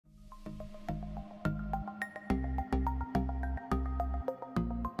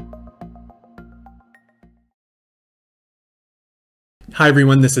Hi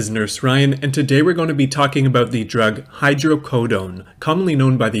everyone, this is Nurse Ryan, and today we're going to be talking about the drug Hydrocodone, commonly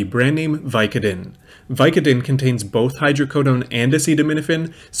known by the brand name Vicodin. Vicodin contains both hydrocodone and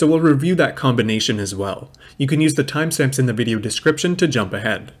acetaminophen, so we'll review that combination as well. You can use the timestamps in the video description to jump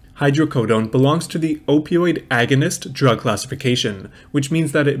ahead. Hydrocodone belongs to the opioid agonist drug classification, which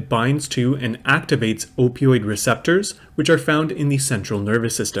means that it binds to and activates opioid receptors, which are found in the central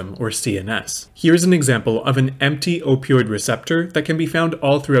nervous system, or CNS. Here's an example of an empty opioid receptor that can be found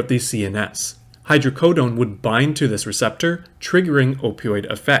all throughout the CNS. Hydrocodone would bind to this receptor, triggering opioid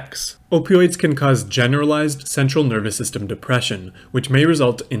effects. Opioids can cause generalized central nervous system depression, which may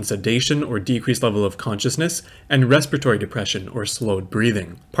result in sedation or decreased level of consciousness, and respiratory depression or slowed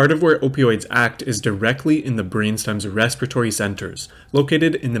breathing. Part of where opioids act is directly in the brainstem's respiratory centers,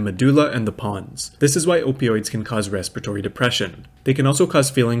 located in the medulla and the pons. This is why opioids can cause respiratory depression. They can also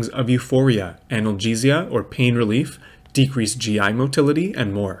cause feelings of euphoria, analgesia or pain relief, decreased GI motility,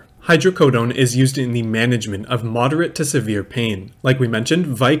 and more. Hydrocodone is used in the management of moderate to severe pain. Like we mentioned,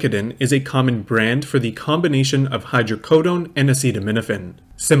 Vicodin is a common brand for the combination of hydrocodone and acetaminophen.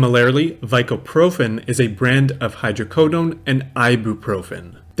 Similarly, Vicoprofen is a brand of hydrocodone and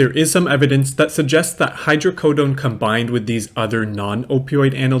ibuprofen. There is some evidence that suggests that hydrocodone combined with these other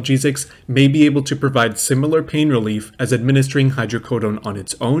non-opioid analgesics may be able to provide similar pain relief as administering hydrocodone on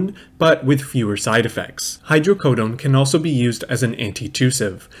its own, but with fewer side effects. Hydrocodone can also be used as an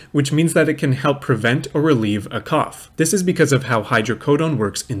antitussive, which means that it can help prevent or relieve a cough. This is because of how hydrocodone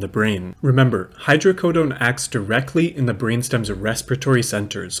works in the brain. Remember, hydrocodone acts directly in the brainstem's respiratory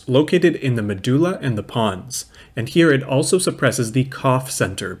centers, located in the medulla and the pons. And here it also suppresses the cough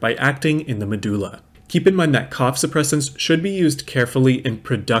center by acting in the medulla. Keep in mind that cough suppressants should be used carefully in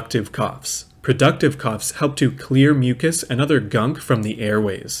productive coughs. Productive coughs help to clear mucus and other gunk from the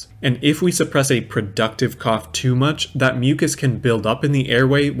airways. And if we suppress a productive cough too much, that mucus can build up in the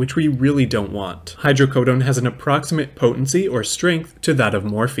airway, which we really don't want. Hydrocodone has an approximate potency or strength to that of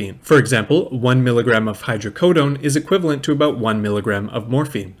morphine. For example, 1 mg of hydrocodone is equivalent to about 1 mg of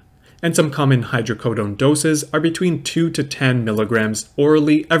morphine. And some common hydrocodone doses are between 2 to 10 milligrams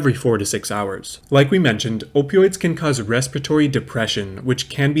orally every 4 to 6 hours. Like we mentioned, opioids can cause respiratory depression, which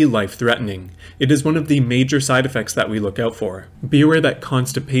can be life-threatening. It is one of the major side effects that we look out for. Be aware that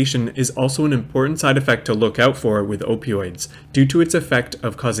constipation is also an important side effect to look out for with opioids, due to its effect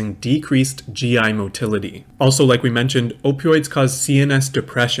of causing decreased GI motility. Also, like we mentioned, opioids cause CNS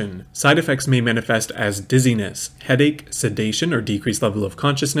depression. Side effects may manifest as dizziness, headache, sedation or decreased level of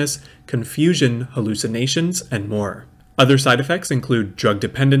consciousness, confusion, hallucinations, and more. Other side effects include drug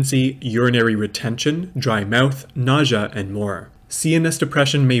dependency, urinary retention, dry mouth, nausea, and more. CNS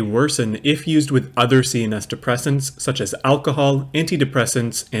depression may worsen if used with other CNS depressants such as alcohol,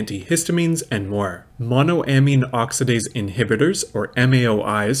 antidepressants, antihistamines, and more. Monoamine oxidase inhibitors, or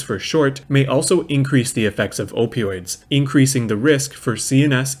MAOIs for short, may also increase the effects of opioids, increasing the risk for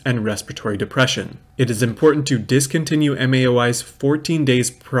CNS and respiratory depression. It is important to discontinue MAOIs 14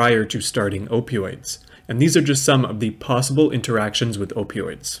 days prior to starting opioids. And these are just some of the possible interactions with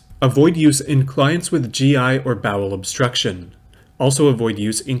opioids. Avoid use in clients with GI or bowel obstruction. Also avoid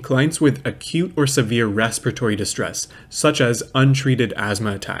use in clients with acute or severe respiratory distress, such as untreated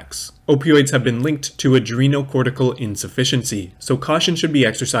asthma attacks. Opioids have been linked to adrenocortical insufficiency, so caution should be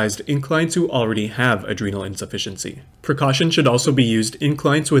exercised in clients who already have adrenal insufficiency. Precaution should also be used in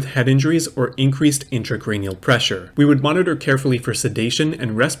clients with head injuries or increased intracranial pressure. We would monitor carefully for sedation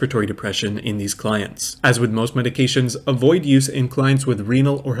and respiratory depression in these clients. As with most medications, avoid use in clients with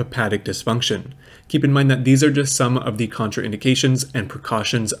renal or hepatic dysfunction. Keep in mind that these are just some of the contraindications and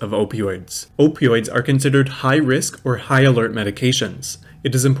precautions of opioids. Opioids are considered high-risk or high-alert medications.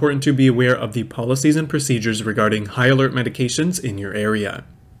 It is important to be aware of the policies and procedures regarding high-alert medications in your area.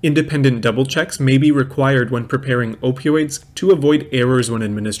 Independent double checks may be required when preparing opioids to avoid errors when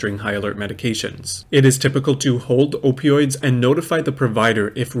administering high-alert medications. It is typical to hold opioids and notify the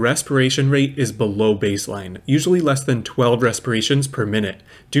provider if respiration rate is below baseline, usually less than 12 respirations per minute,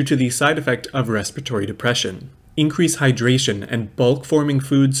 due to the side effect of respiratory depression. Increase hydration and bulk-forming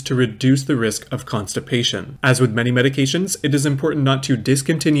foods to reduce the risk of constipation. As with many medications, it is important not to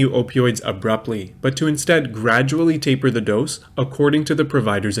discontinue opioids abruptly, but to instead gradually taper the dose according to the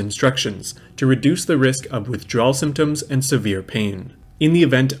provider's instructions to reduce the risk of withdrawal symptoms and severe pain. In the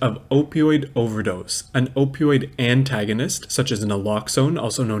event of opioid overdose, an opioid antagonist, such as naloxone,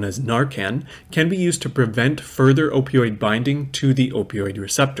 also known as Narcan, can be used to prevent further opioid binding to the opioid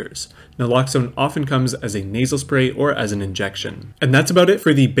receptors. Naloxone often comes as a nasal spray or as an injection. And that's about it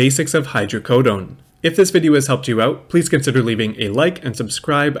for the basics of hydrocodone. If this video has helped you out, please consider leaving a like and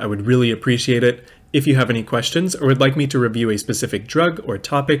subscribe. I would really appreciate it. If you have any questions or would like me to review a specific drug or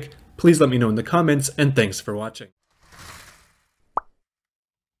topic, please let me know in the comments, and thanks for watching.